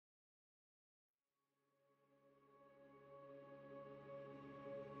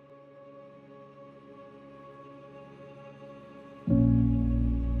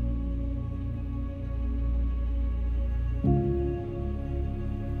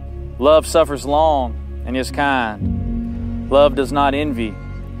Love suffers long and is kind. Love does not envy.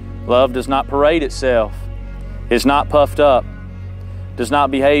 Love does not parade itself, is not puffed up, does not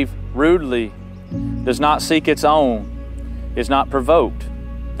behave rudely, does not seek its own, is not provoked,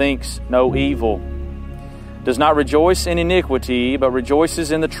 thinks no evil, does not rejoice in iniquity, but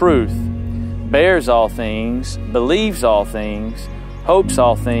rejoices in the truth, bears all things, believes all things, hopes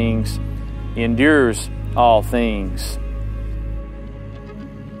all things, endures all things.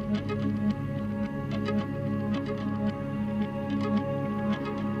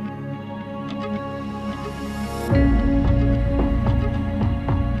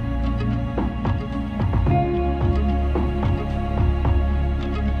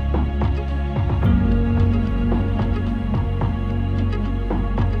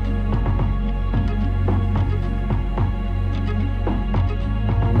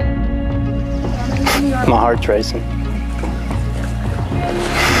 My heart's racing.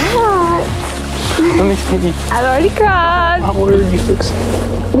 Let me see. I've already cried. How worried you look so.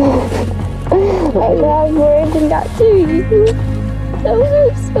 I got worried and got to you. That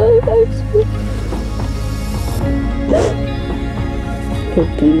was so emotional.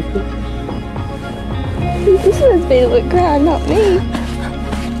 You're beautiful. This was me that would cry, not me.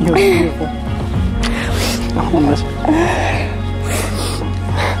 You're beautiful. Oh,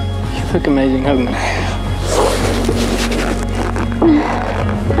 you look amazing, hugging me.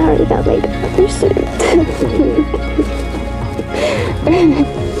 I already got makeup for suit.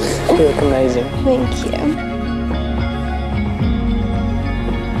 You look amazing. Thank you.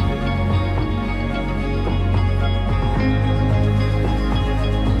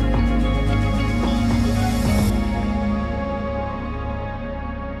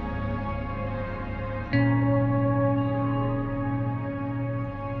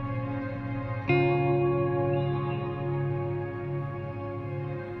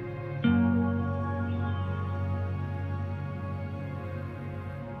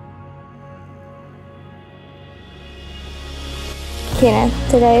 Kenneth,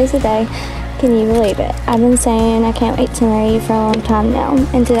 today is the day. Can you believe it? I've been saying I can't wait to marry you for a long time now,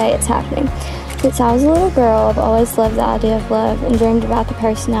 and today it's happening. Since I was a little girl, I've always loved the idea of love and dreamed about the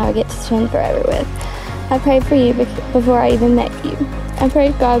person I would get to spend forever with. I prayed for you before I even met you. I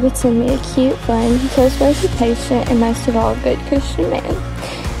prayed God would send me a cute, fun, trustworthy, patient, and most of all, good Christian man.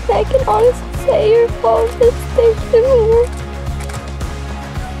 And I can honestly say you're all of those things and more.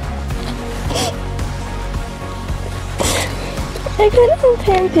 I couldn't have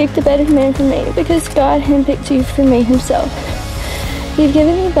handpicked a better man for me because God handpicked you for me himself. You've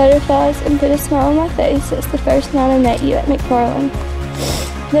given me butterflies and put a smile on my face since the first night I met you at McFarland.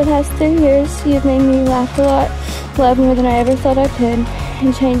 The past 3 years, you've made me laugh a lot, love more than I ever thought I could,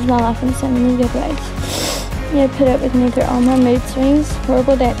 and changed my life in so many good ways. You have put up with me through all my mood swings,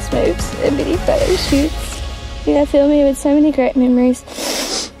 horrible dance moves, and many photo shoots. You have filled me with so many great memories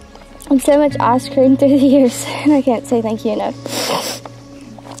and so much ice cream through the years, and I can't say thank you enough.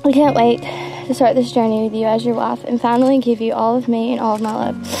 I can't wait to start this journey with you as your wife and finally give you all of me and all of my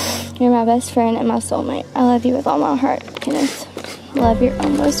love. You're my best friend and my soulmate. I love you with all my heart, Kenneth. Love, your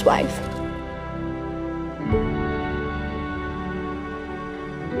almost wife.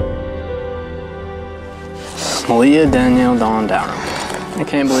 MaLeah Danielle Dawn Downer. I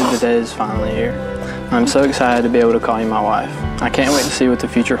can't believe the day is finally here. I'm so excited to be able to call you my wife. I can't wait to see what the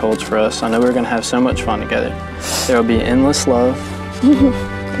future holds for us. I know we're going to have so much fun together. There will be endless love,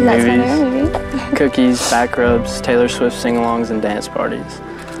 movies, cookies, back rubs, Taylor Swift sing-alongs, and dance parties.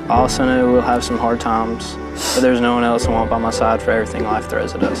 I also know we'll have some hard times, but there's no one else I want by my side for everything life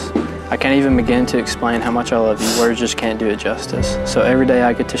throws at us. I can't even begin to explain how much I love you. Words just can't do it justice. So every day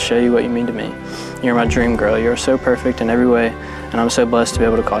I get to show you what you mean to me. You're my dream girl. You're so perfect in every way, and I'm so blessed to be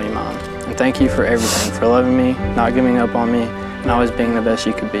able to call you mine. And thank you for everything, for loving me, not giving up on me, and always being the best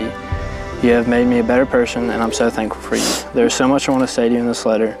you could be. You have made me a better person, and I'm so thankful for you. There's so much I want to say to you in this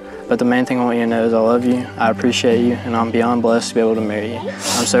letter, but the main thing I want you to know is I love you, I appreciate you, and I'm beyond blessed to be able to marry you.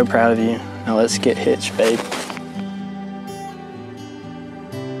 I'm so proud of you. Now let's get hitched, babe.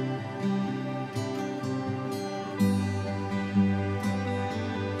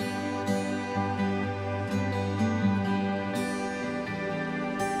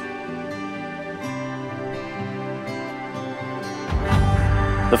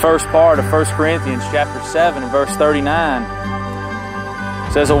 The first part of 1 Corinthians chapter 7 and verse 39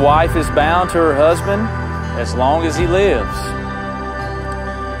 says, a wife is bound to her husband as long as he lives.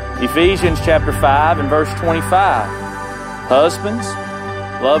 Ephesians chapter 5 and verse 25, husbands,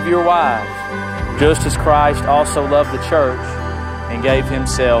 love your wives, just as Christ also loved the church and gave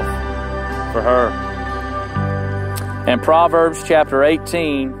himself for her. And Proverbs chapter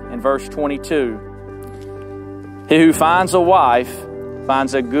 18 and verse 22. He who finds a wife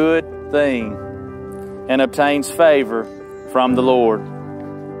finds a good thing and obtains favor from the Lord. All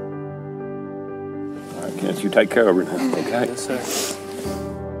right, Kenneth, you take care of her now, okay? Yes, sir.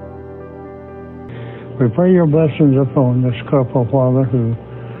 We pray your blessings upon this couple, Father, who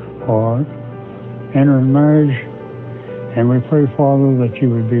are entering marriage, and we pray, Father, that you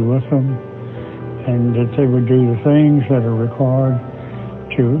would be with them and that they would do the things that are required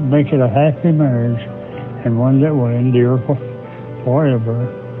to make it a happy marriage and one that will endure forever.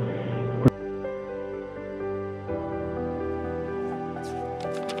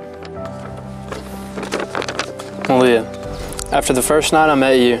 MaLeah, after the first night I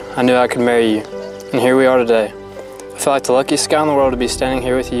met you, I knew I could marry you, and here we are today. I feel like the luckiest guy in the world to be standing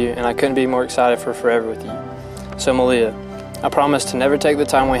here with you, and I couldn't be more excited for forever with you. So MaLeah, I promise to never take the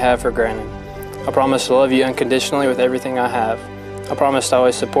time we have for granted. I promise to love you unconditionally with everything I have. I promise to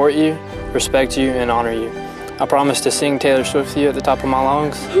always support you, respect you, and honor you. I promise to sing Taylor Swift with you at the top of my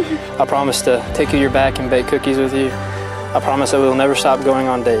lungs. I promise to tickle your back and bake cookies with you. I promise that we will never stop going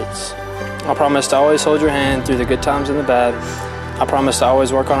on dates. I promise to always hold your hand through the good times and the bad. I promise to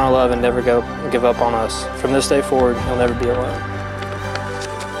always work on our love and never give up on us. From this day forward, you'll never be alone.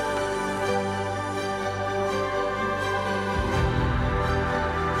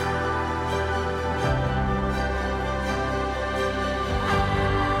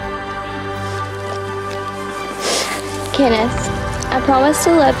 Kenneth, I promise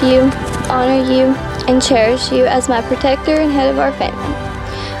to love you, honor you, and cherish you as my protector and head of our family.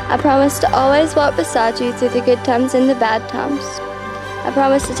 I promise to always walk beside you through the good times and the bad times. I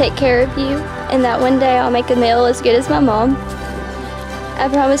promise to take care of you and that one day I'll make a meal as good as my mom. I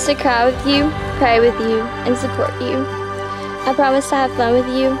promise to cry with you, pray with you, and support you. I promise to have fun with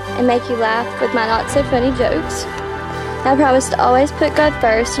you and make you laugh with my not so funny jokes. I promise to always put God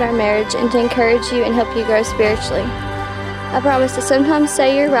first in our marriage and to encourage you and help you grow spiritually. I promise to sometimes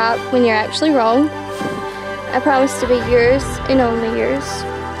say you're right when you're actually wrong. I promise to be yours and only yours.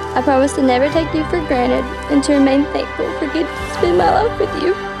 I promise to never take you for granted and to remain thankful for getting to spend my life with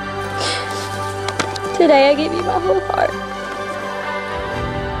you. Today I give you my whole heart.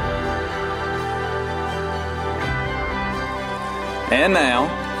 And now,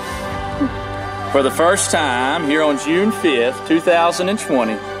 for the first time here on June 5th,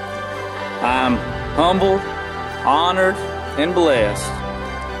 2020, I'm humbled, honored, and blessed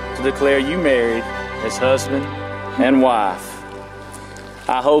to declare you married as husband and wife.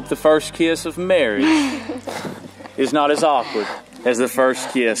 I hope the first kiss of marriage is not as awkward as the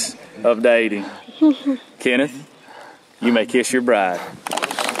first kiss of dating. Kenneth, you may kiss your bride.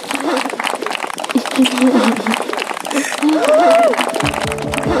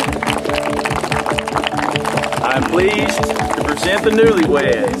 I'm pleased to present the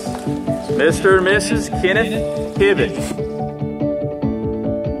newlyweds, Mr. and Mrs. Kenneth Hibbett.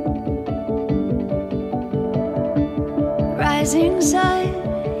 Rising sun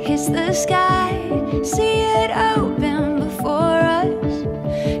hits the sky, see it open before us.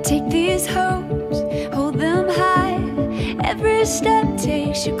 Take these hopes, hold them high, every step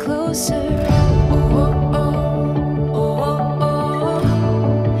takes you closer. Oh, oh, oh, oh, oh,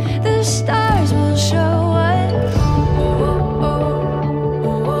 oh. The stars will show us. Oh, oh,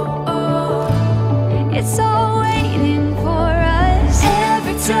 oh, oh, oh. It's all waiting for us.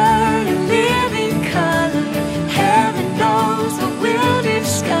 Every turn a living color, heaven knows that we'll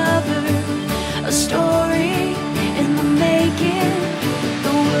discover a story in the making.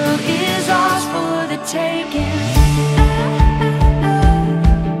 The world is ours for the taking.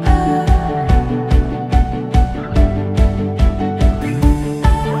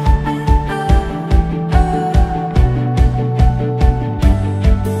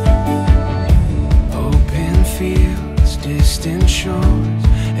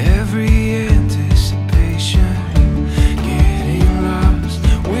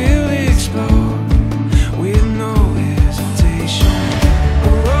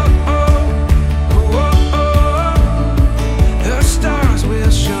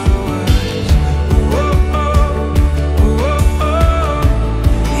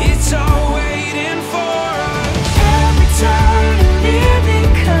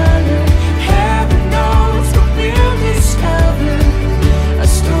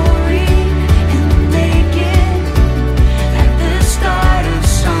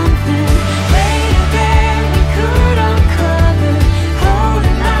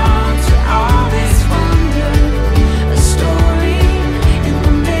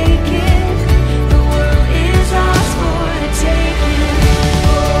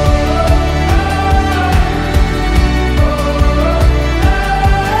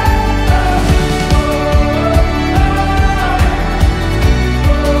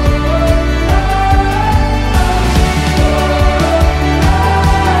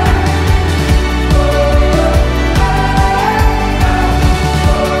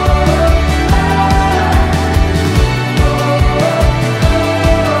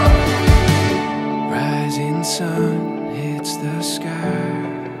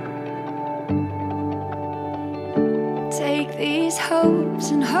 Take these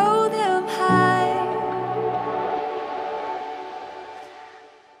hopes and hold them high.